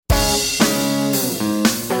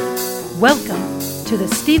Welcome to the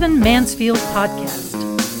Stephen Mansfield Podcast.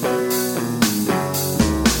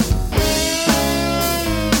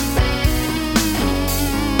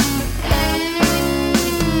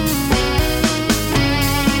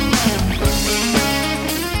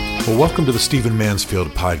 Well, welcome to the Stephen Mansfield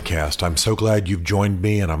Podcast. I'm so glad you've joined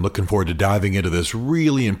me, and I'm looking forward to diving into this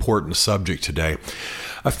really important subject today.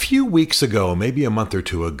 A few weeks ago, maybe a month or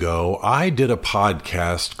two ago, I did a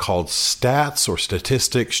podcast called Stats or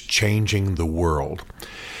Statistics Changing the World.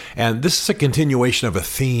 And this is a continuation of a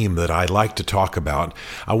theme that I like to talk about.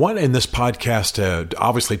 I want in this podcast to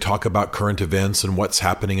obviously talk about current events and what's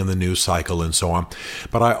happening in the news cycle and so on.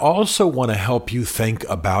 But I also want to help you think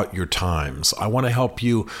about your times. I want to help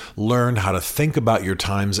you learn how to think about your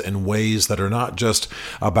times in ways that are not just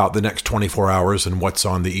about the next 24 hours and what's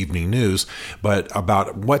on the evening news, but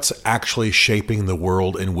about what's actually shaping the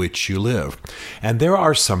world in which you live. And there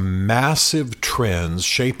are some massive trends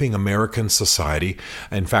shaping American society.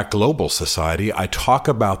 In fact, global society. I talk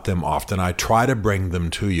about them often. I try to bring them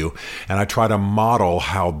to you, and I try to model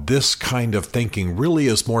how this kind of thinking really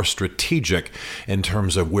is more strategic in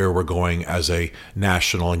terms of where we're going as a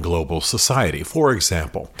national and global society. For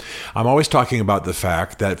example, I'm always talking about the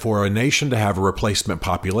fact that for a nation to have a replacement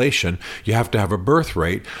population, you have to have a birth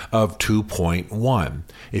rate of 2.1.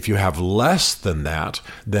 If you have less than that,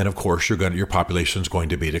 then of course your population is going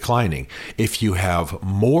to be declining. If you have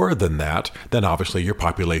more than that, then obviously your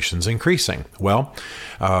population is increasing. Well,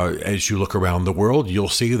 as you look around the world, you'll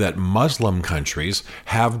see that Muslim countries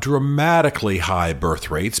have dramatically high birth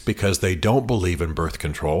rates because they don't believe in birth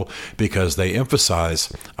control, because they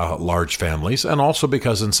emphasize large families, and also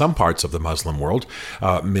because in some parts of the Muslim world,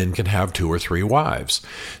 men can have 2 or 3 wives.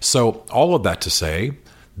 So all of that to say,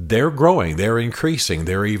 they're growing, they're increasing,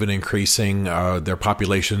 they're even increasing their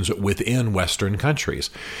populations within Western countries.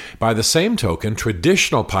 By the same token,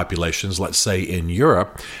 traditional populations, let's say in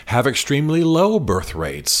Europe, have extremely low birth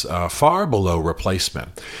rates, far below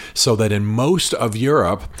replacement. So that in most of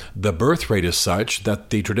Europe, the birth rate is such that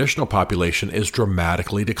the traditional population is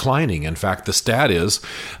dramatically declining. In fact, the stat is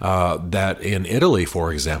that in Italy,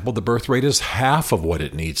 for example, the birth rate is half of what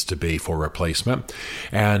it needs to be for replacement,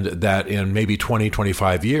 and that in maybe 20,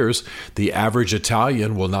 25 years, the average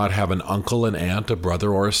Italian will not have an uncle, an aunt, a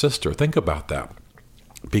brother, or a sister. Think about that.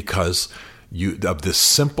 Because of this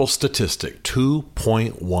simple statistic,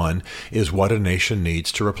 2.1 is what a nation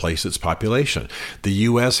needs to replace its population. The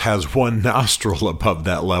U.S. has one nostril above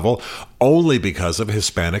that level only because of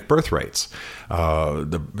Hispanic birth rates.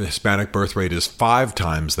 The Hispanic birth rate is 5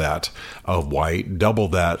 times that of white, double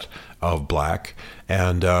that of black,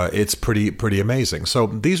 and it's pretty amazing. So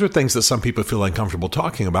these are things that some people feel uncomfortable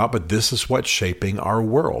talking about, but this is what's shaping our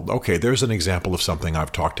world. Okay, there's an example of something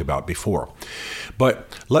I've talked about before. But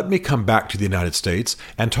let me come back to the United States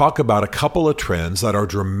and talk about a couple of trends that are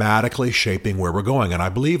dramatically shaping where we're going. And I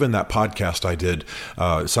believe in that podcast I did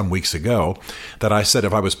some weeks ago that I said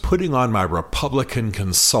if I was putting on my Republican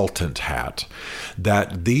consultant hat,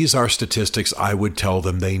 that these are statistics I would tell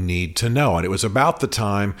them they need to know. And it was about the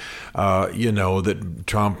time that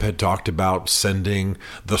Trump had talked about sending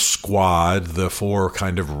the squad, the 4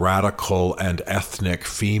 kind of radical and ethnic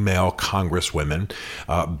female congresswomen,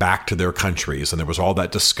 back to their countries. And there was all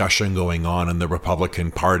that discussion going on in the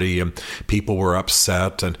Republican Party, and people were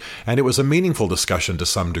upset. And it was a meaningful discussion to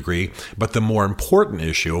some degree. But the more important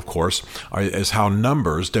issue, of course, is how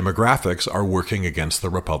demographics are working against the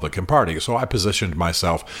Republican Party. So I positioned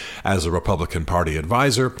myself as a Republican Party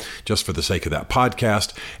advisor just for the sake of that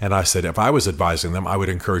podcast. And I said, if I was advising them, I would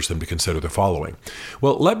encourage them to consider the following.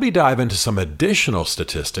 Well, let me dive into some additional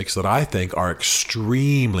statistics that I think are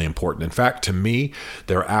extremely important. In fact, to me,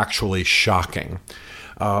 they're actually shocking.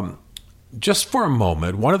 Just for a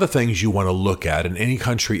moment, one of the things you want to look at in any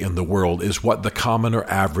country in the world is what the common or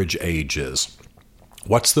average age is.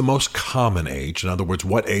 What's the most common age? In other words,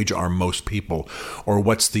 what age are most people? Or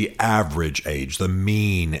what's the average age, the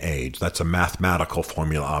mean age? That's a mathematical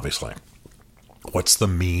formula, obviously. What's the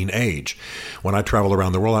mean age? When I travel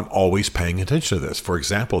around the world, I'm always paying attention to this. For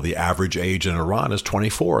example, the average age in Iran is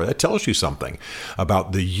 24. That tells you something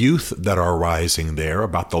about the youth that are rising there,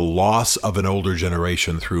 about the loss of an older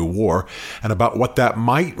generation through war, and about what that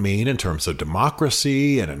might mean in terms of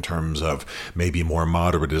democracy and in terms of maybe more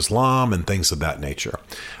moderate Islam and things of that nature.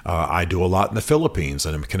 I do a lot in the Philippines,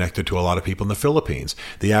 and I'm connected to a lot of people in the Philippines.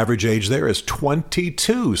 The average age there is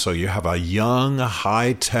 22. So you have a young,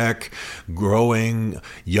 high-tech, growing growing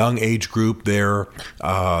young age group there,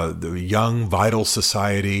 the young, vital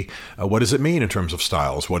society. What does it mean in terms of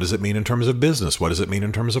styles? What does it mean in terms of business? What does it mean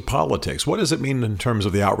in terms of politics? What does it mean in terms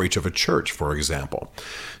of the outreach of a church, for example?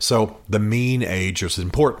 So the mean age is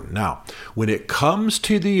important. Now, when it comes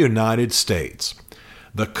to the United States,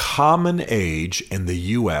 the common age in the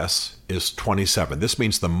U.S. is 27. This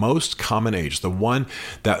means the most common age, the one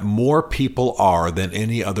that more people are than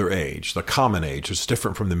any other age. The common age is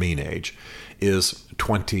different from the mean age, is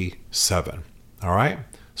 27. All right?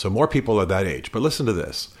 So more people are that age. But listen to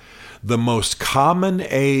this. The most common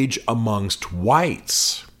age amongst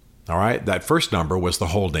whites, all right, that first number was the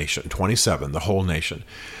whole nation, 27, the whole nation.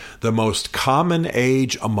 The most common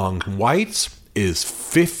age among whites is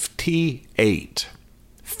 58.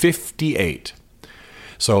 58.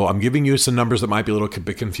 So I'm giving you some numbers that might be a little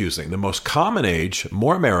bit confusing. The most common age,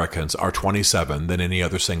 more Americans are 27 than any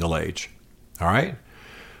other single age. All right?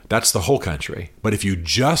 That's the whole country. But if you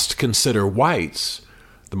just consider whites,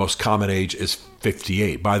 the most common age is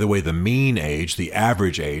 58. By the way, the mean age, the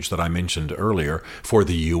average age that I mentioned earlier for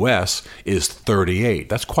the U.S. is 38.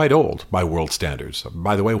 That's quite old by world standards.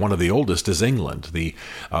 By the way, one of the oldest is England.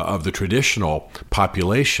 Of the traditional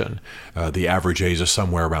population, the average age is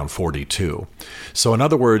somewhere around 42. So in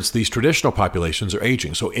other words, these traditional populations are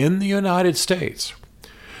aging. So in the United States,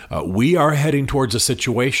 we are heading towards a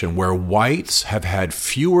situation where whites have had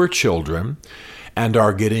fewer children and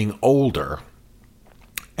are getting older.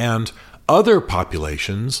 And other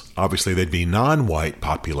populations, obviously they'd be non-white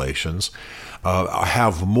populations,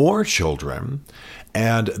 have more children,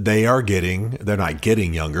 and they're not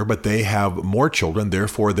getting younger, but they have more children,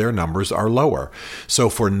 therefore their numbers are lower. So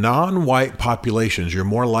for non-white populations, you're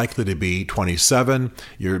more likely to be 27.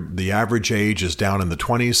 The average age is down in the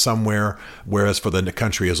 20s somewhere, whereas for the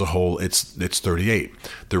country as a whole, it's 38.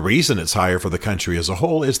 The reason it's higher for the country as a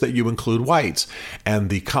whole is that you include whites, and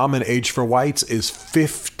the common age for whites is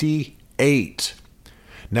 58.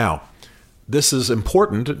 Now, this is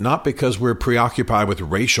important, not because we're preoccupied with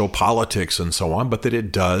racial politics and so on, but that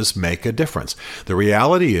it does make a difference. The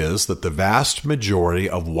reality is that the vast majority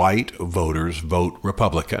of white voters vote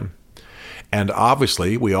Republican. And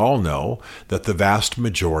obviously, we all know that the vast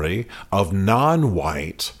majority of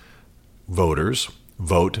non-white voters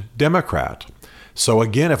vote Democrat. So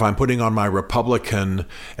again, if I'm putting on my Republican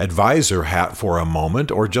advisor hat for a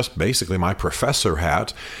moment, or just basically my professor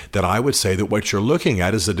hat, then I would say that what you're looking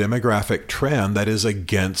at is a demographic trend that is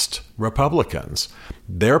against Republicans.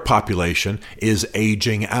 Their population is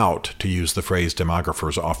aging out, to use the phrase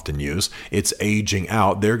demographers often use. It's aging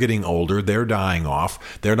out. They're getting older. They're dying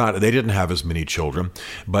off. They didn't have as many children.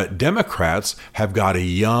 But Democrats have got a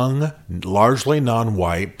young, largely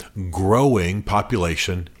non-white, growing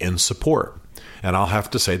population in support. And I'll have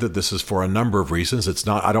to say that this is for a number of reasons. It's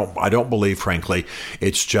not. I don't believe, frankly,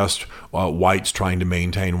 it's just whites trying to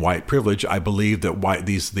maintain white privilege. I believe that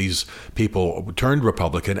these people turned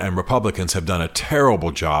Republican, and Republicans have done a terrible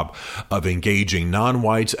job of engaging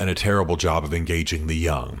non-whites and a terrible job of engaging the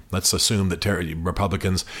young. Let's assume that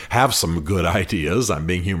Republicans have some good ideas. I'm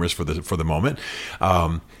being humorous for the moment.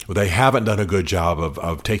 They haven't done a good job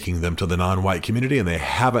of taking them to the non-white community, and they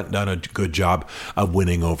haven't done a good job of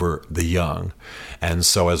winning over the young. And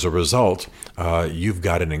so as a result, you've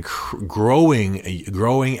got a growing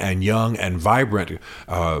and young and vibrant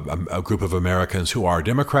a group of Americans who are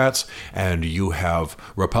Democrats, and you have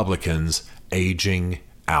Republicans aging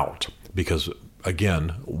out because, again,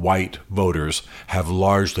 white voters have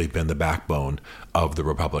largely been the backbone of the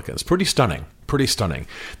Republicans. Pretty stunning.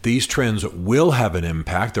 These trends will have an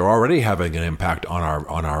impact. They're already having an impact on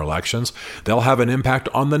our elections. They'll have an impact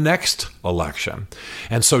on the next election.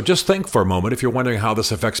 And so just think for a moment, if you're wondering how this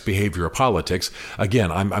affects behavior or politics,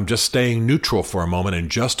 again, I'm just staying neutral for a moment and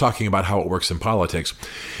just talking about how it works in politics.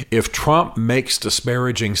 If Trump makes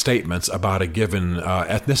disparaging statements about a given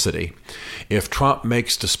ethnicity, if Trump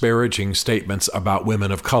makes disparaging statements about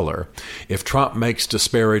women of color, if Trump makes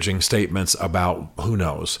disparaging statements about, who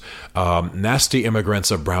knows, nasty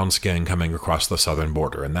immigrants of brown skin coming across the southern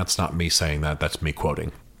border, and that's not me saying that, that's me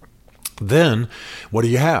quoting, then what do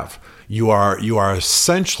you have? You are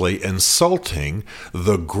essentially insulting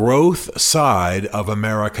the growth side of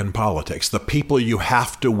American politics, the people you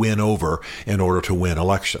have to win over in order to win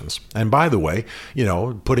elections. And by the way,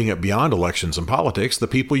 putting it beyond elections and politics, the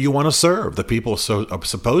people you want to serve, the people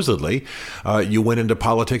supposedly you went into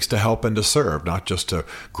politics to help and to serve, not just to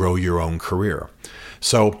grow your own career.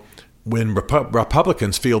 So when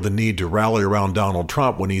Republicans feel the need to rally around Donald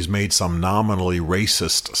Trump when he's made some nominally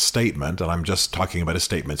racist statement, and I'm just talking about his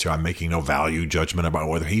statements here, I'm making no value judgment about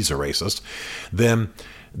whether he's a racist, then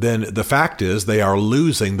then the fact is they are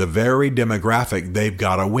losing the very demographic they've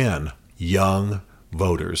got to win: young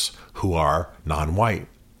voters who are non-white.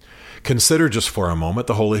 Consider just for a moment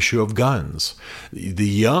the whole issue of guns. The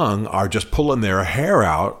young are just pulling their hair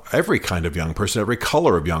out, every kind of young person, every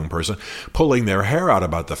color of young person, pulling their hair out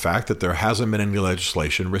about the fact that there hasn't been any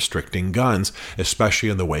legislation restricting guns, especially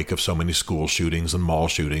in the wake of so many school shootings and mall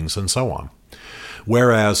shootings and so on.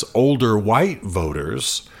 Whereas older white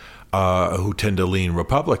voters who tend to lean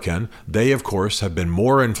Republican, they, of course, have been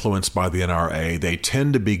more influenced by the NRA. They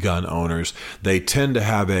tend to be gun owners. They tend to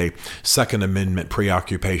have a Second Amendment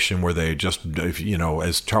preoccupation where they just,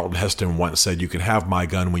 as Charlton Heston once said, you can have my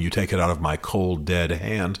gun when you take it out of my cold, dead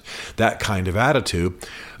hand. That kind of attitude.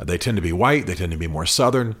 They tend to be white. They tend to be more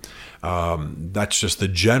Southern. That's just the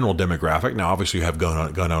general demographic. Now, obviously, you have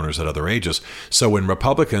gun owners at other ages. So when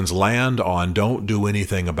Republicans land on don't do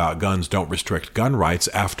anything about guns, don't restrict gun rights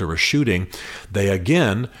after a shooting, they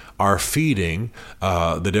again are feeding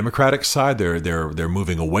the Democratic side. They're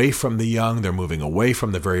moving away from the young. They're moving away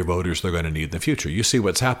from the very voters they're going to need in the future. You see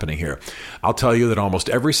what's happening here. I'll tell you that almost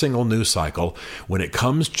every single news cycle, when it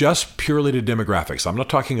comes just purely to demographics, I'm not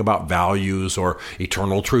talking about values or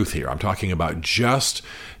eternal truth here. I'm talking about just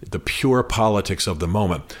the pure politics of the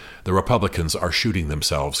moment. The Republicans are shooting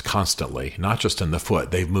themselves constantly, not just in the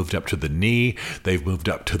foot. They've moved up to the knee. They've moved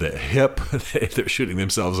up to the hip. They're shooting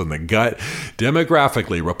themselves in the gut.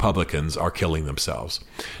 Demographically, Republicans are killing themselves.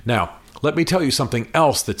 Now, let me tell you something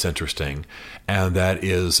else that's interesting, and that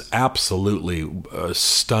is absolutely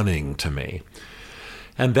stunning to me.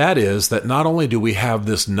 And that is that not only do we have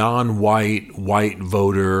this non-white, white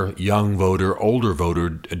voter, young voter, older voter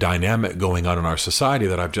dynamic going on in our society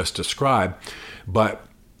that I've just described, but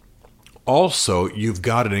also you've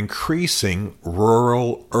got an increasing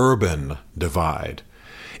rural-urban divide.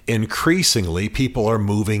 Increasingly, people are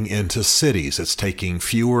moving into cities. It's taking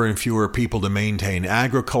fewer and fewer people to maintain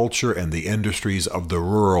agriculture and the industries of the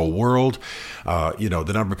rural world.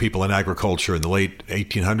 The number of people in agriculture in the late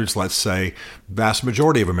 1800s, let's say, vast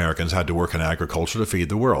majority of Americans had to work in agriculture to feed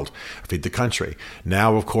the world, feed the country.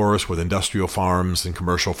 Now, of course, with industrial farms and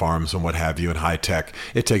commercial farms and what have you and high tech,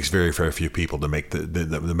 it takes very, very few people to make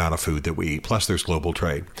the amount of food that we eat. Plus, there's global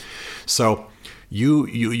trade. So You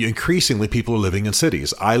increasingly people are living in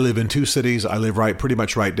cities. I live in 2 cities. I live pretty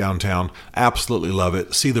much right downtown. Absolutely love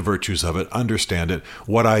it. See the virtues of it. Understand it.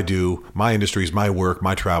 What I do, my industries, my work,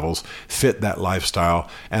 my travels fit that lifestyle,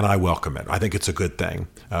 and I welcome it. I think it's a good thing.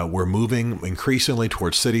 We're moving increasingly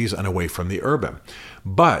towards cities and away from the urban.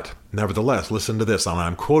 But nevertheless, listen to this, and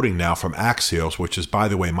I'm quoting now from Axios, which is, by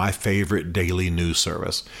the way, my favorite daily news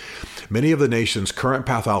service. Many of the nation's current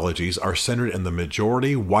pathologies are centered in the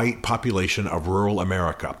majority white population of rural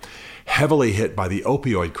America, heavily hit by the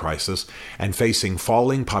opioid crisis and facing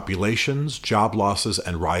falling populations, job losses,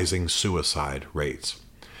 and rising suicide rates.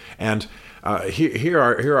 And here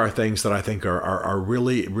are things that I think are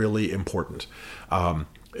really, really important.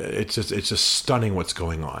 It's just stunning what's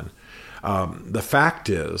going on. The fact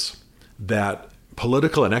is that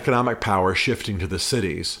political and economic power shifting to the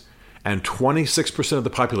cities, and 26% of the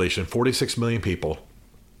population, 46 million people,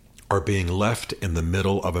 are being left in the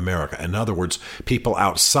middle of America. In other words, people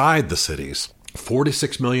outside the cities,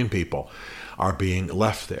 46 million people, are being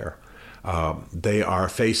left there. They are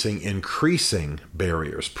facing increasing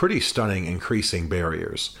barriers, pretty stunning increasing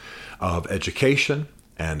barriers of education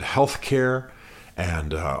and health care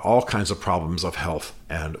and all kinds of problems of health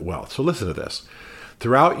and wealth. So listen to this.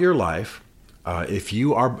 Throughout your life, if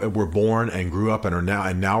you were born and grew up and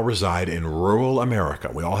are now reside in rural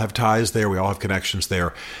America, we all have ties there, we all have connections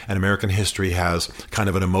there, and American history has kind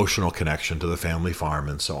of an emotional connection to the family farm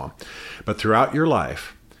and so on. But throughout your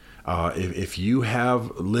life, if you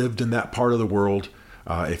have lived in that part of the world,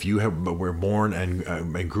 if you were born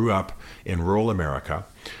and grew up in rural America,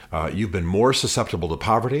 you've been more susceptible to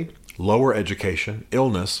poverty, lower education,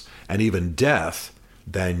 illness, and even death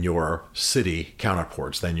than your city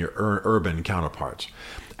counterparts, than your urban counterparts.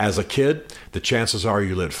 As a kid, the chances are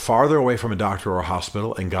you lived farther away from a doctor or a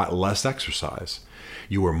hospital and got less exercise.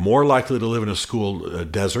 You were more likely to live in a school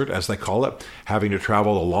desert, as they call it, having to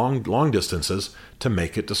travel the long distances to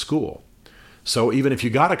make it to school. So even if you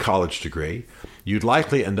got a college degree, you'd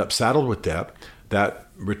likely end up saddled with debt that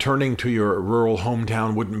returning to your rural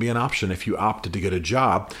hometown wouldn't be an option if you opted to get a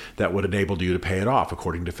job that would enable you to pay it off,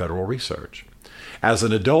 according to federal research. As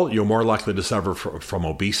an adult, you're more likely to suffer from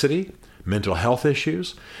obesity, mental health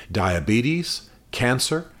issues, diabetes,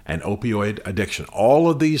 cancer, and opioid addiction. All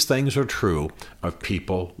of these things are true of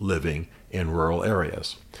people living in rural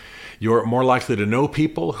areas. You're more likely to know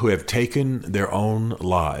people who have taken their own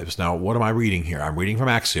lives. Now, what am I reading here? I'm reading from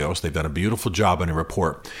Axios. They've done a beautiful job in a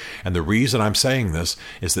report. And the reason I'm saying this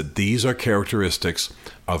is that these are characteristics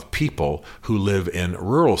of people who live in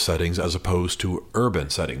rural settings as opposed to urban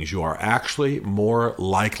settings. You are actually more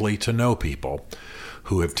likely to know people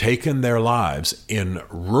who have taken their lives in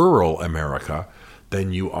rural America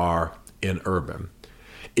than you are in urban.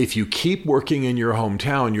 If you keep working in your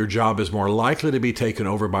hometown, your job is more likely to be taken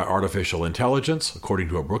over by artificial intelligence, according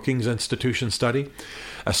to a Brookings Institution study,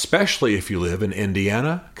 especially if you live in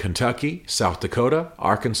Indiana, Kentucky, South Dakota,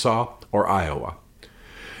 Arkansas, or Iowa.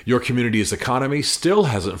 Your community's economy still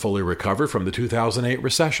hasn't fully recovered from the 2008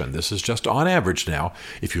 recession. This is just on average now.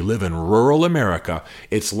 If you live in rural America,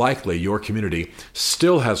 it's likely your community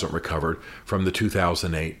still hasn't recovered from the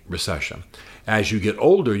 2008 recession. As you get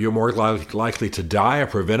older, you're more likely to die a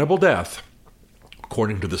preventable death,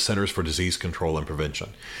 according to the Centers for Disease Control and Prevention.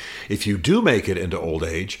 If you do make it into old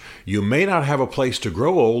age, you may not have a place to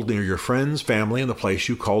grow old near your friends, family, and the place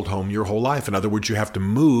you called home your whole life. In other words, you have to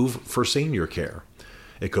move for senior care.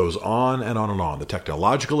 It goes on and on and on. The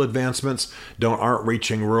technological advancements aren't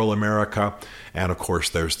reaching rural America. And of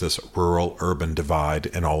course, there's this rural-urban divide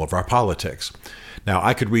in all of our politics. Now,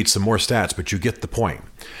 I could read some more stats, but you get the point.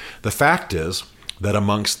 The fact is that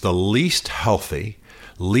amongst the least healthy,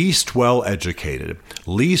 least well-educated,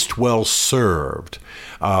 least well-served,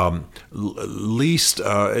 least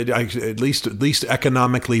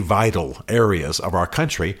economically vital areas of our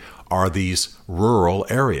country are these rural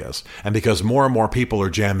areas. And because more and more people are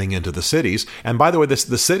jamming into the cities, and by the way, the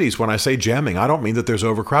cities, when I say jamming, I don't mean that there's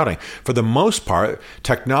overcrowding. For the most part,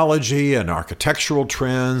 technology and architectural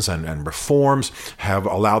trends and reforms have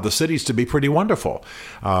allowed the cities to be pretty wonderful.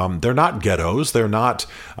 They're not ghettos, they're not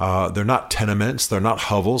tenements, they're not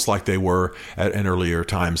hovels like they were in earlier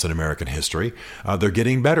times in American history. They're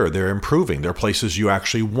getting better, they're improving, they're places you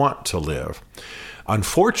actually want to live.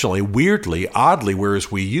 Unfortunately, weirdly, oddly,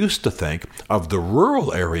 whereas we used to think of the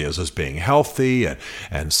rural areas as being healthy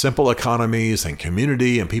and simple economies and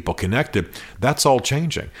community and people connected, that's all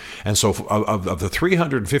changing. And so of the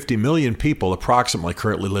 350 million people approximately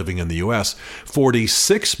currently living in the U.S.,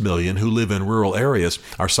 46 million who live in rural areas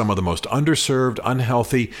are some of the most underserved,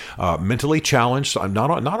 unhealthy, mentally challenged,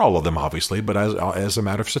 not all of them obviously, but as a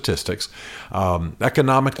matter of statistics,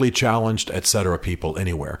 economically challenged, etc. people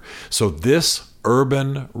anywhere. So this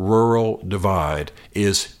urban-rural divide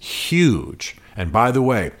is huge. And by the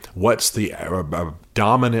way, what's the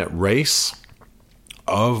dominant race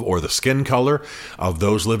of, or the skin color of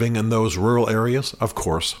those living in those rural areas? Of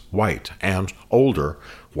course, white and older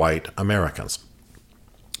white Americans.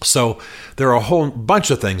 So there are a whole bunch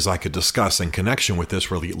of things I could discuss in connection with this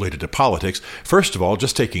related to politics. First of all,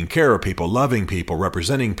 just taking care of people, loving people,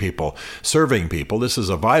 representing people, serving people. This is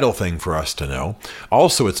a vital thing for us to know.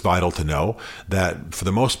 Also, it's vital to know that for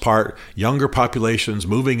the most part, younger populations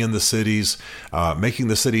moving in the cities, making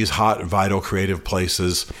the cities hot, vital, creative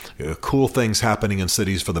places, cool things happening in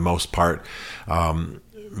cities for the most part.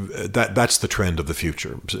 That's the trend of the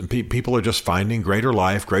future. People are just finding greater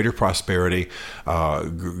life, greater prosperity,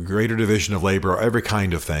 greater division of labor, every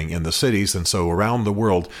kind of thing in the cities. And so around the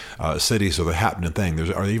world, cities are the happening thing.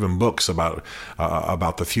 There are even books about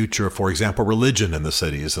the future, for example, religion in the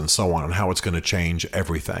cities and so on, and how it's going to change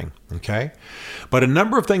everything. Okay? But a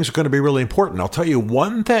number of things are going to be really important. I'll tell you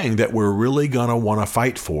one thing that we're really going to want to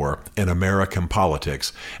fight for in American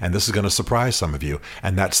politics, and this is going to surprise some of you,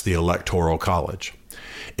 and that's the Electoral College.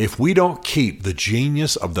 If we don't keep the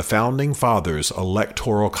genius of the Founding Fathers'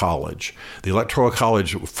 Electoral College, the Electoral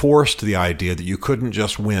College forced the idea that you couldn't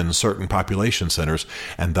just win certain population centers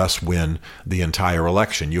and thus win the entire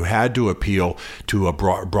election. You had to appeal to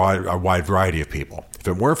a wide variety of people. If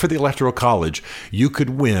it weren't for the Electoral College, you could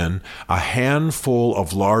win a handful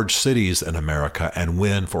of large cities in America and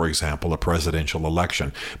win, for example, a presidential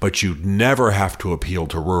election. But you'd never have to appeal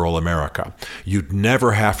to rural America. You'd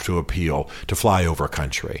never have to appeal to flyover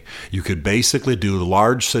country. You could basically do the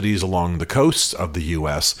large cities along the coasts of the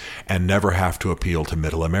U.S. and never have to appeal to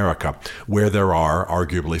middle America, where there are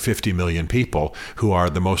arguably 50 million people who are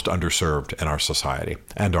the most underserved in our society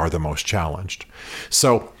and are the most challenged.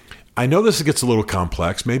 So I know this gets a little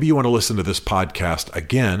complex. Maybe you want to listen to this podcast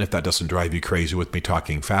again if that doesn't drive you crazy with me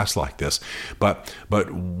talking fast like this. But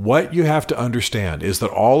what you have to understand is that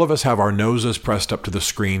all of us have our noses pressed up to the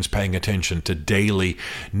screens paying attention to daily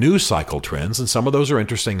news cycle trends, and some of those are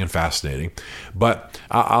interesting and fascinating. But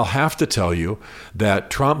I'll have to tell you that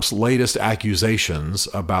Trump's latest accusations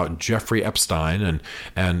about Jeffrey Epstein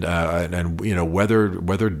and you know whether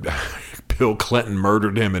Bill Clinton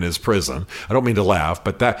murdered him in his prison. I don't mean to laugh,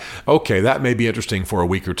 but that may be interesting for a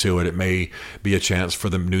week or two, and it may be a chance for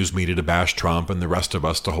the news media to bash Trump and the rest of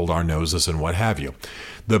us to hold our noses and what have you.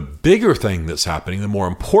 The bigger thing that's happening, the more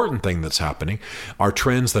important thing that's happening, are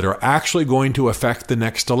trends that are actually going to affect the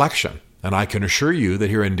next election. And I can assure you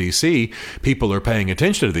that here in D.C., people are paying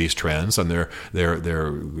attention to these trends, and they're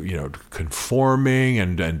conforming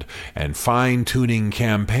and fine-tuning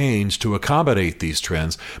campaigns to accommodate these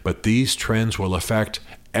trends. But these trends will affect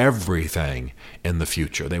everything in the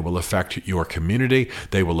future. They will affect your community.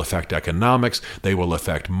 They will affect economics. They will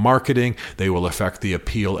affect marketing. They will affect the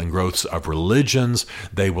appeal and growth of religions.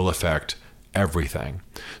 They will affect everything.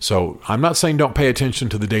 So I'm not saying don't pay attention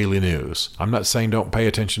to the daily news. I'm not saying don't pay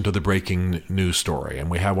attention to the breaking news story,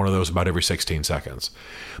 and we have one of those about every 16 seconds.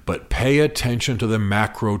 But pay attention to the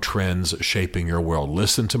macro trends shaping your world.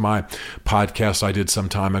 Listen to my podcast I did some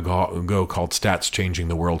time ago called Stats Changing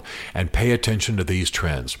the World, and pay attention to these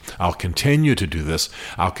trends. I'll continue to do this.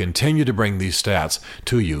 I'll continue to bring these stats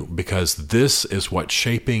to you because this is what's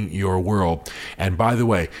shaping your world. And by the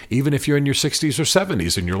way, even if you're in your 60s or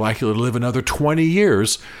 70s and you're likely to live another 20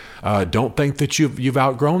 years, don't think that you've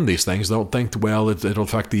outgrown these things. Don't think, well, it'll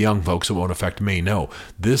affect the young folks. It won't affect me. No,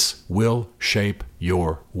 this will shape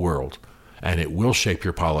your world, and it will shape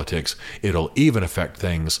your politics. It'll even affect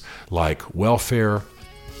things like welfare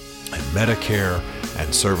and Medicare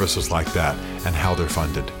and services like that and how they're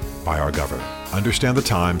funded by our government. Understand the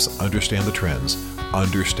times, understand the trends,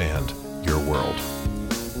 understand your world.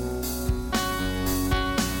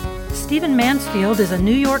 Stephen Mansfield is a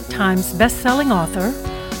New York Times best-selling author,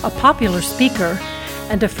 a popular speaker,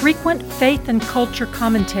 and a frequent faith and culture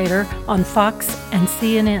commentator on Fox and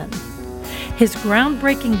CNN. His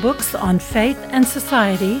groundbreaking books on faith and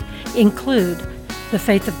society include The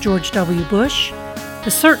Faith of George W. Bush,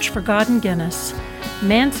 The Search for God in Guinness,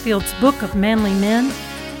 Mansfield's Book of Manly Men,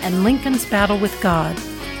 and Lincoln's Battle with God.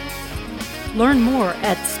 Learn more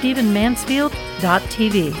at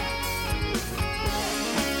stephenmansfield.tv.